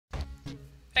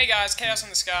Hey guys, Chaos in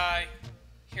the Sky,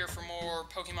 here for more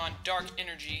Pokemon Dark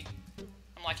Energy.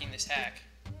 I'm liking this hack.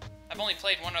 I've only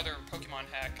played one other Pokemon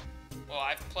hack. Well,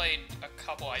 I've played a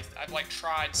couple. I've like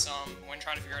tried some when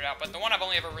trying to figure it out, but the one I've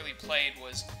only ever really played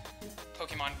was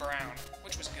Pokemon Brown,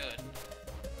 which was good.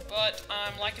 But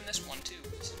I'm liking this one too.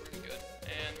 This is really good.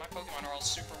 And my Pokemon are all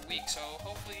super weak, so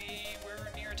hopefully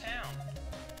we're near a town.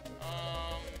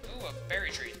 Ooh, a berry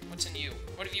tree. What's in you?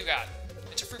 What have you got?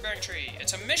 It's a fruit-bearing tree.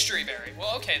 It's a mystery berry.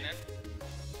 Well, okay then.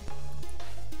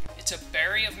 It's a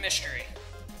berry of mystery.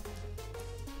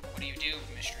 What do you do,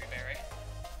 mystery berry?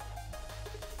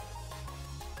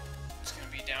 It's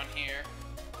gonna be down here.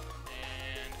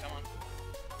 And come on.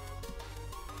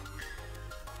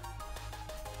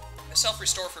 A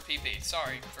self-restore for PP.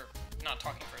 Sorry for not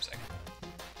talking for a second.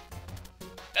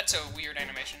 That's a weird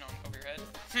animation over your head.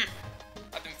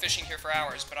 I've been fishing here for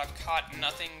hours, but I've caught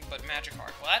nothing but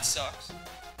Magikarp. Well, that sucks.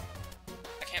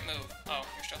 I can't move. Oh,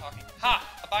 you're still talking.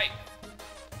 Ha! A bite!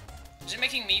 Is it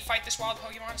making me fight this wild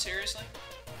Pokemon? Seriously?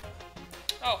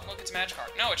 Oh, look, it's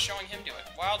Magikarp. No, it's showing him do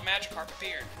it. Wild Magikarp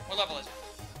appeared. What level is it?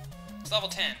 It's level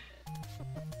 10.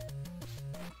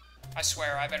 I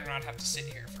swear, I better not have to sit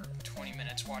here for 20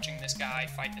 minutes watching this guy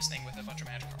fight this thing with a bunch of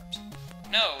Magikarps.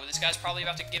 No, this guy's probably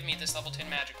about to give me this level 10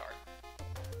 Magikarp.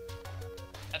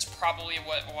 That's probably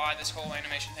why this whole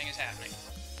animation thing is happening.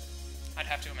 I'd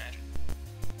have to imagine.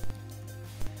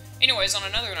 Anyways, on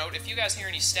another note, if you guys hear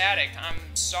any static, I'm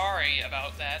sorry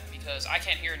about that, because I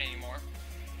can't hear it anymore.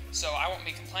 So I won't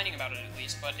be complaining about it at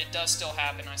least, but it does still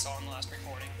happen, I saw in the last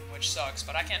recording, which sucks,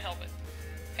 but I can't help it.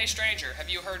 Hey stranger, have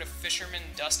you heard of Fisherman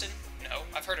Dustin? No,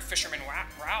 I've heard of Fisherman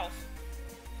Ralph.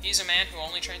 He's a man who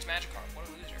only trains Magikarp. What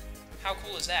a loser. How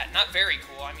cool is that? Not very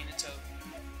cool, I mean, it's a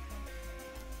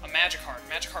Magikarp.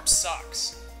 Magikarp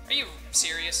sucks. Are you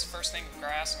serious? First thing with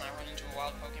grass and I run into a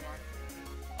wild Pokemon?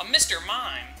 A Mr.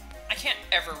 Mime! I can't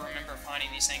ever remember finding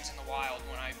these things in the wild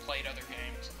when I played other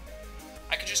games.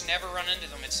 I could just never run into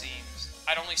them, it seems.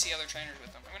 I'd only see other trainers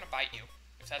with them. I'm gonna bite you,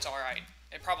 if that's alright.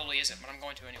 It probably isn't, but I'm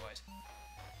going to anyways.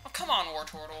 Oh, come on,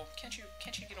 Wartortle. Can't you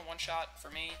get a one-shot for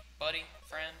me, buddy,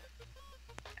 friend?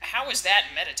 How is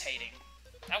that meditating?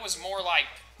 That was more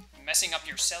like messing up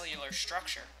your cellular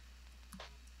structure.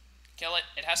 Kill it.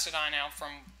 It has to die now from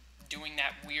doing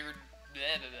that weird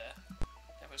blah, blah, blah.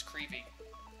 That was creepy.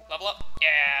 Level up?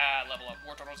 Yeah, level up.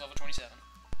 Wartortle's level 27.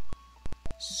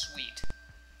 Sweet.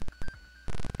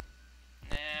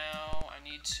 Now, I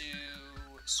need to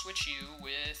switch you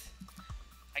with,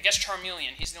 I guess,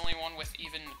 Charmeleon. He's the only one with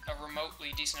even a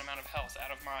remotely decent amount of health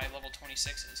out of my level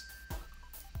 26s.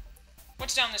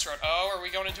 What's down this road? Oh, are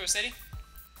we going into a city?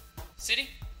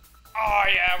 City? Oh,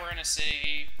 yeah, we're in a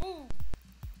city. Woo!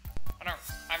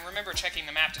 I remember checking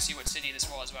the map to see what city this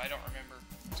was, but I don't remember.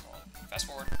 So, fast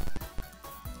forward.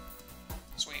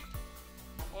 Sweet.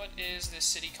 What is this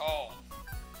city called?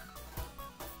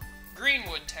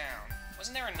 Greenwood Town.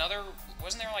 Wasn't there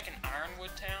like an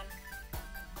Ironwood Town?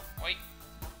 Wait.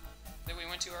 That we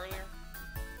went to earlier?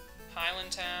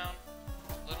 Highland Town.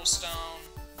 Little Stone.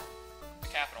 The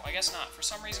capital. I guess not. For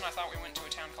some reason I thought we went to a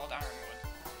town called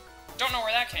Ironwood. Don't know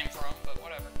where that came from, but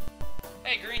whatever.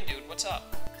 Hey, Green Dude, what's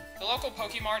up? The local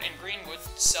Pokemart in Greenwood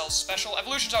sells special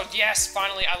evolution stones. Yes,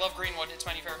 finally, I love Greenwood. It's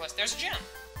my new favorite place. There's a gym.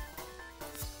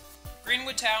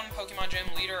 Greenwood Town Pokemon Gym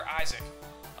leader Isaac.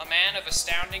 A man of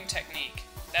astounding technique.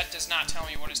 That does not tell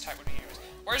me what his type would be.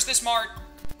 Where's this mart?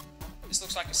 This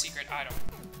looks like a secret item.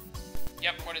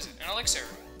 Yep, what is it? An elixir.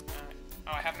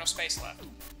 Oh, I have no space left.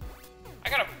 I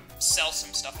gotta sell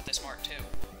some stuff at this mart, too.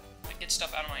 Like, get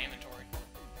stuff out of my inventory.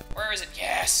 Where is it?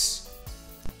 Yes!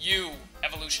 You,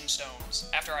 evolution stones,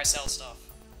 after I sell stuff.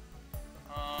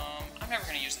 I'm never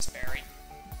gonna use this berry.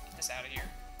 Get this out of here.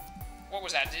 What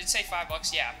was that? Did it say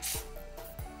 $5? Yeah. Pfft.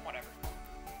 Whatever.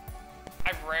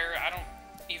 I don't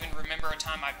even remember a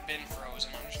time I've been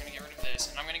frozen. I'm just gonna get rid of this,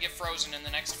 and I'm gonna get frozen in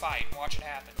the next fight. Watch it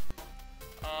happen.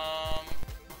 I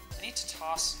need to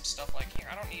toss some stuff like here.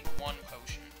 I don't need one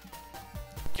potion.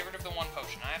 Get rid of the one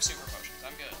potion. I have super potions.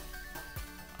 I'm good.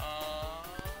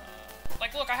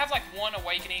 Like, look, I have, like, one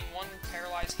Awakening, one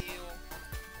Paralyze Heal.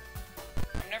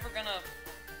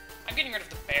 I'm getting rid of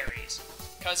the berries.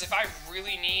 Because if I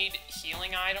really need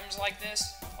healing items like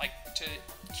this, like, to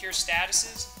cure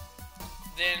statuses,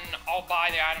 then I'll buy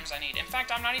the items I need. In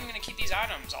fact, I'm not even going to keep these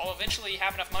items. I'll eventually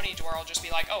have enough money to where I'll just be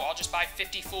like, oh, I'll just buy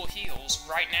 50 full heals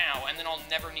right now, and then I'll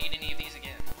never need any of these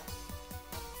again.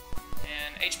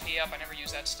 And HP up, I never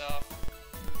use that stuff.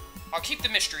 I'll keep the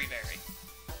Mystery Berry.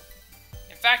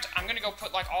 In fact, I'm gonna go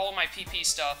put, like, all of my PP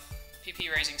stuff, PP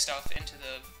raising stuff, into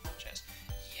the chest.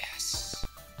 Yes!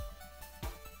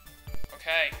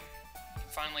 Okay.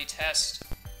 Finally test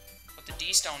what the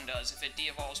D-Stone does if it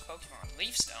de-evolves Pokemon.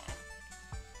 Leaf Stone.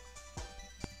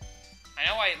 I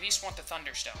know I at least want the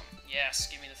Thunderstone. Yes,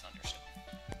 give me the Thunderstone.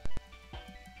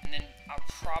 And then I'm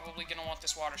probably going to want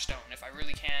this Water Stone if I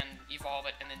really can evolve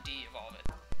it and then de-evolve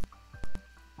it.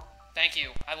 Thank you.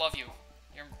 I love you.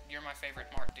 You're my favorite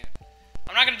Mark, dude.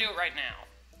 I'm not going to do it right now.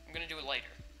 I'm going to do it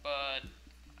later. But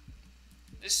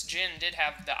this gym did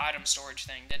have the item storage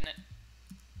thing, didn't it?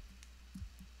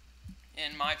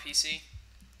 In my PC.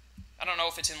 I don't know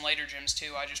if it's in later gyms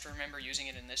too. I just remember using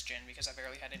it in this gym because I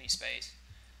barely had any space.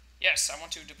 Yes, I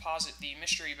want to deposit the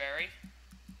Mystery Berry.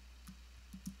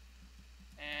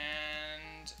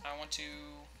 And I want to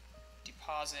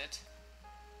deposit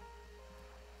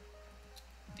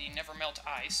the Never Melt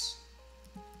Ice.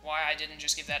 Why I didn't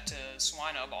just give that to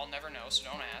Swinub, I'll never know, so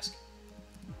don't ask.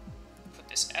 Put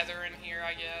this Ether in here,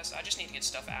 I guess. I just need to get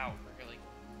stuff out, really.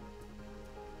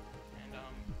 And,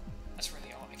 that's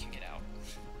really all I can get out.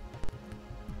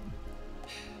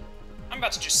 I'm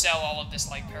about to just sell all of this,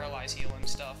 like, Paralyze Healing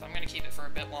stuff. I'm gonna keep it for a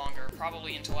bit longer,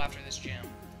 probably until after this gym.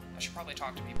 I should probably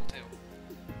talk to people, too.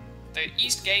 The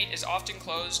East Gate is often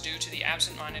closed due to the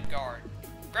absent-minded guard.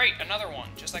 Great, another one,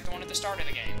 just like the one at the start of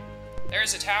the game. There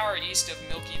is a tower east of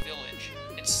Milky Village.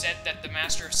 It's said that the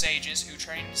Master of Sages, who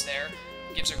trains there,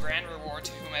 gives a grand reward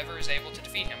to whomever is able to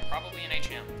defeat him, probably an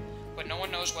HM. But no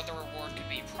one knows what the reward could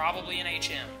be, probably an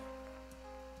HM.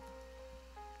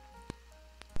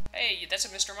 Hey, that's a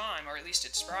Mr. Mime, or at least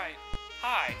it's Sprite.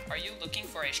 Hi, are you looking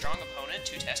for a strong opponent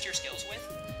to test your skills with?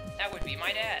 That would be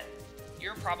my dad.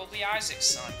 You're probably Isaac's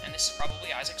son, and this is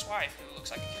probably Isaac's wife, who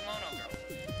looks like a kimono girl.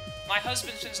 My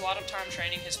husband spends a lot of time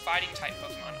training his fighting-type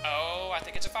Pokemon. Oh, I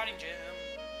think it's a fighting gym.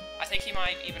 I think he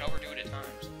might even overdo it at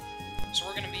times. So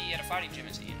we're going to be at a fighting gym,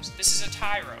 it seems. This is a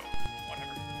Tyro.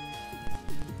 Whatever.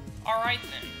 Alright,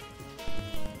 then.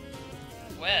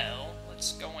 Well,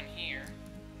 let's go in here.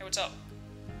 Hey, what's up?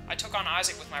 I took on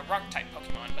Isaac with my Rock-type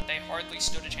Pokemon, but they hardly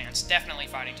stood a chance. Definitely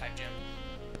fighting-type gym.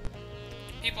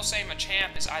 People say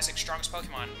Machamp is Isaac's strongest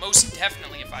Pokemon. Most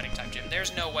definitely a fighting-type gym.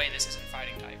 There's no way this isn't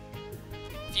fighting-type.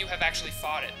 Few have actually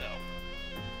fought it, though.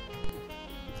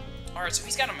 Alright, so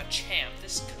he's got a Machamp.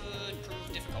 This could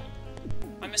prove difficult.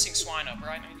 I'm missing Swinub,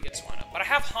 right? I need to get Swinub. But I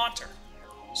have Haunter.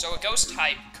 So a Ghost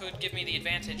type could give me the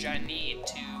advantage I need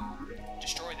to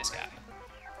destroy this guy.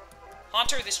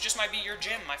 Haunter, this just might be your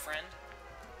gym, my friend.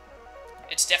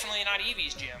 It's definitely not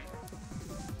Eevee's gym.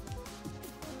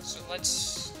 So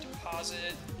let's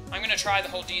deposit... I'm going to try the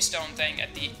whole D-Stone thing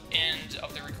at the end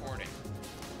of the recording.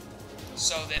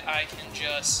 So that I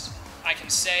can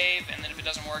save, and then if it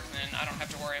doesn't work, then I don't have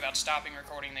to worry about stopping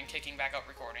recording, then kicking back up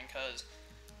recording, because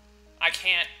I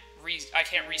can't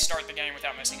restart the game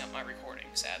without messing up my recording,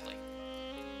 sadly.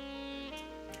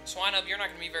 Swinub, you're not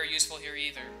going to be very useful here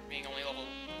either, being only level...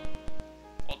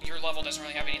 Well, your level doesn't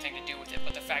really have anything to do with it,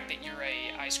 but the fact that you're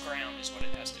a Ice Ground is what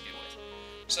it has to do with.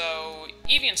 So,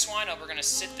 Eevee and Swinub are going to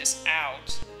sit this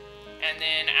out, and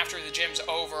then after the gym's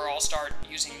over, I'll start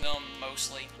using them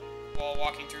mostly while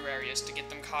walking through areas to get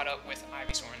them caught up with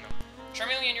Ivysaur in them.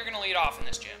 Charmeleon, you're going to lead off in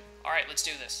this gym. Alright, let's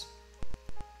do this.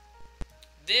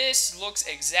 This looks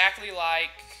exactly like...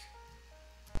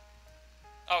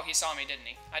 Oh, he saw me, didn't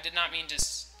he? I did not mean to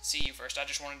see you first. I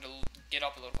just wanted to get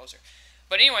up a little closer.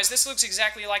 But anyways, this looks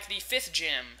exactly like the 5th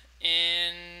gym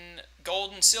in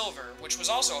Gold and Silver, which was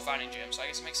also a fighting gym, so I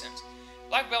guess it makes sense.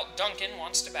 Black Belt Duncan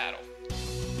wants to battle.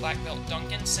 Black Belt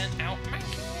Duncan sent out Mac.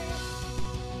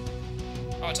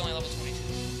 Oh, it's only level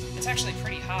 22. It's actually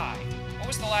pretty high. What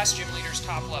was the last gym leader's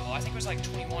top level? I think it was like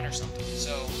 21 or something.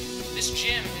 So, this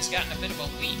gym has gotten a bit of a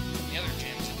leap from the other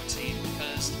gyms, it would seem,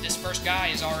 because this first guy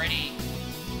is already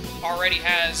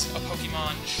has a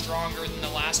Pokemon stronger than the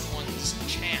last one's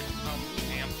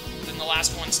than the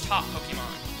last one's top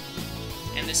Pokemon.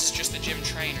 And this is just the gym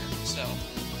trainer, so...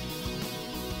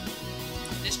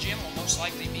 This gym will most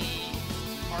likely be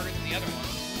harder than the other one.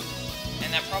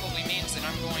 And that probably means that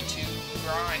I'm going to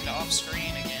grind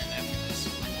off-screen again after this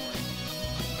recording,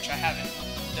 which I haven't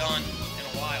done in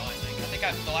a while, I think.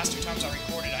 The last 2 times I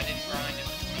recorded, I didn't grind in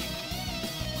between,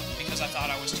 because I thought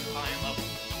I was too high in level.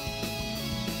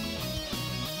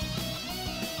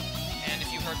 And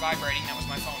if you heard vibrating, that was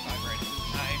my phone vibrating.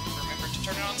 I remembered to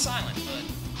turn it on silent, but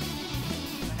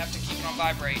I have to keep it on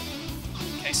vibrate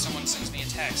in case someone sends me a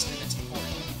text and it's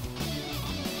important.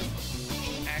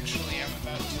 Actually, I'm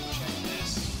about to check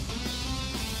this.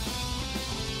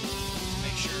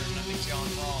 Make sure nothing's gone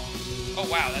wrong. Oh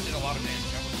wow, that did a lot of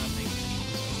damage. I was not thinking.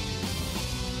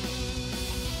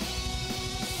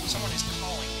 Someone is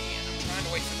calling me, and I'm trying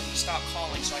to wait for them to stop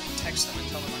calling so I can text them and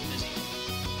tell them I'm busy.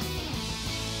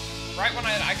 Right when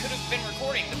I could have been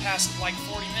recording the past, like,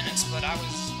 40 minutes, but I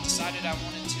decided I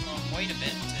wanted to, wait a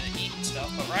bit to eat and stuff,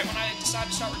 but right when I decide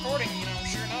to start recording, you know,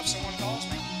 sure enough, someone calls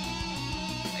me.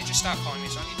 They just stopped calling me,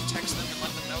 so I need to text them and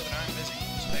let them know that I'm busy,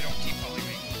 so they don't keep calling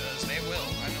me, because they will.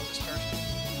 I know this person.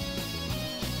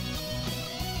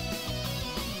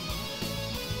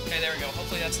 Okay, there we go.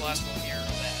 Hopefully that's the last we'll hear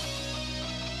of that.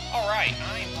 Alright,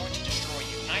 I am going to destroy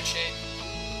you. Nightshade.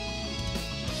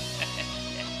 How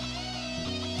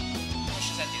much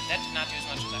does that do? That did not do as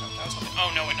much as I hoped. I was hoping...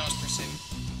 Oh, no, it knows Pursuit.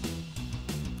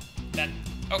 That...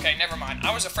 Okay, never mind.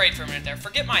 I was afraid for a minute there.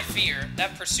 Forget my fear.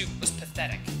 That Pursuit was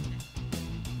pathetic.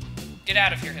 Get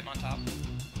out of here, Hitmontop.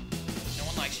 No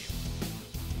one likes you.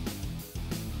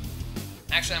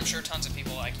 Actually, I'm sure tons of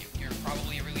people like you. You're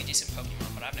probably a really decent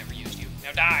Pokemon, but I've never used you.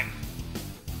 Now die!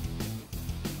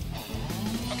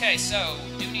 Okay, so,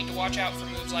 do need to watch out for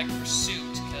moves like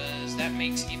Pursuit, because that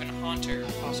makes even Haunter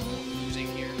possible losing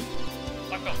here.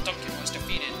 Black Belt Duncan was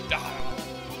defeated.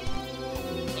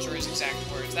 Those were his exact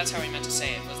words. That's how he meant to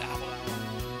say it, was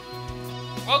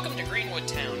Welcome to Greenwood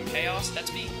Town, Chaos.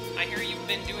 That's me. I hear you've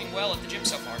been doing well at the gym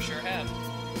so far. Sure have.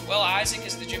 Well, Isaac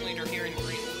is the gym leader here in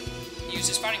Greenwood. He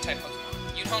uses fighting-type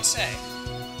Pokemon. You don't say.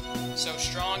 So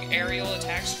strong aerial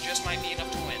attacks just might be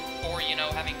enough to win. Or, you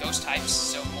know, having ghost types,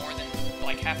 so more than,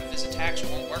 like, half of his attacks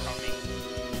won't work on me.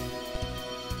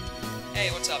 Hey,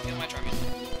 what's up? Heal my Charmander.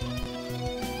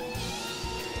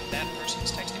 That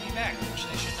person's texting me back, which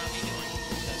they should not be doing,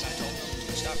 because I told them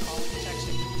to stop calling and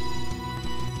texting.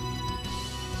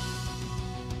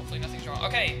 Hopefully nothing's wrong.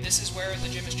 Okay, this is where the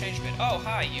gym has changed a bit. Oh,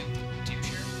 hi, you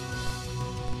doucher.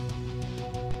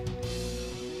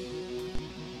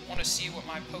 Want to see what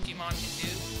my Pokemon can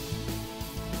do?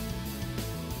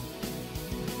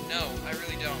 No, I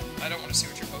really don't. I don't want to see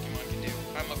what your Pokemon can do.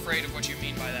 I'm afraid of what you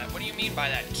mean by that. What do you mean by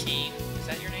that? Keen? Is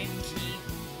that your name? Keen?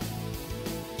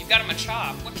 You've got a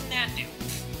Machop. What can that do?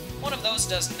 One of those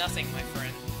does nothing, my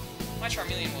friend. My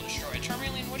Charmeleon will destroy it.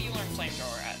 Charmeleon, what do you learn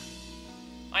Flamethrower at?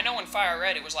 I know in Fire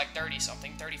Red it was like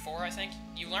 30-something. 34, I think?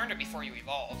 You learned it before you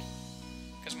evolved.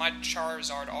 Because my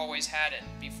Charizard always had it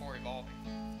before evolving.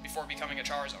 Before becoming a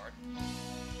Charizard.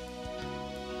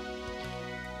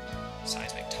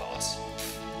 Seismic Toss.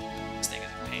 This thing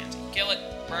is a pansy. Kill it.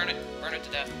 Burn it. Burn it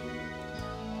to death.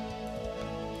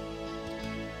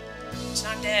 It's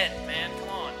not dead, man. Come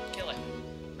on. Kill it.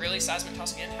 Really? Seismic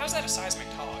Toss again? How's that a Seismic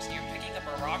Toss? You're picking up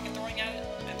a rock and throwing it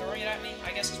at me?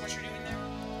 I guess is what you're doing there.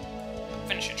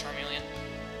 Finish it, Charmeleon.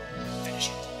 Finish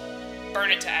it.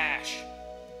 Burn it to ash.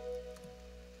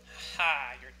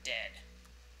 Ha! You're dead.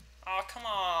 Aw, oh, come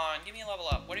on. Give me a level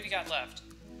up. What have you got left?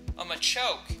 A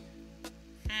Machoke.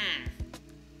 I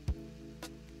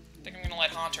think I'm gonna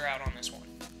let Haunter out on this one.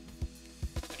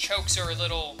 Machokes are a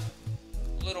little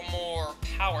more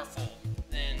powerful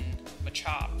than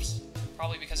Machops.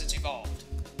 Probably because it's evolved.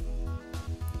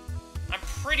 I'm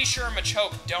pretty sure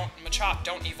Machop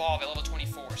don't evolve at level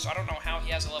 24, so I don't know how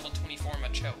he has a level 24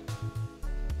 Machop.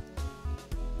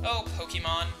 Oh,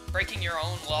 Pokemon, breaking your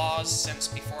own laws since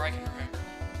before I can remember.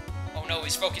 Oh no,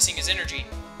 he's focusing his energy.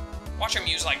 Watch him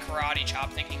use, like, Karate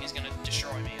Chop, thinking he's gonna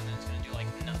destroy me, and then he's gonna do, like,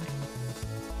 nothing.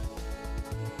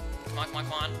 Come on, come on,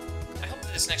 come on. I hope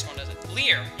that this next one does it.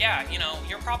 Leer! Yeah, you know,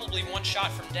 you're probably one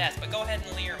shot from death, but go ahead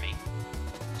and Leer me.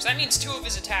 So that means 2 of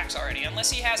his attacks already,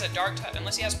 unless he has a dark type,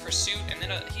 unless he has Pursuit, and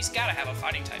then he's gotta have a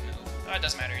fighting type move. Oh, it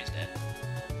doesn't matter, he's dead.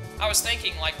 I was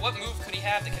thinking, like, what move could he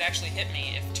have that could actually hit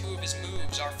me if 2 of his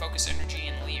moves are Focus Energy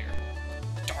and Leer?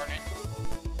 Darn it.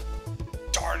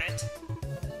 Darn it.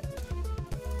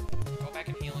 Go back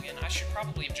and heal again. I should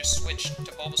probably have just switched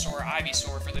to Bulbasaur or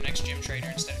Ivysaur for the next gym trader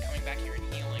instead of coming back here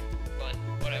and healing, but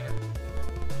whatever.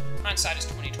 Hindsight is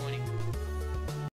 20/20.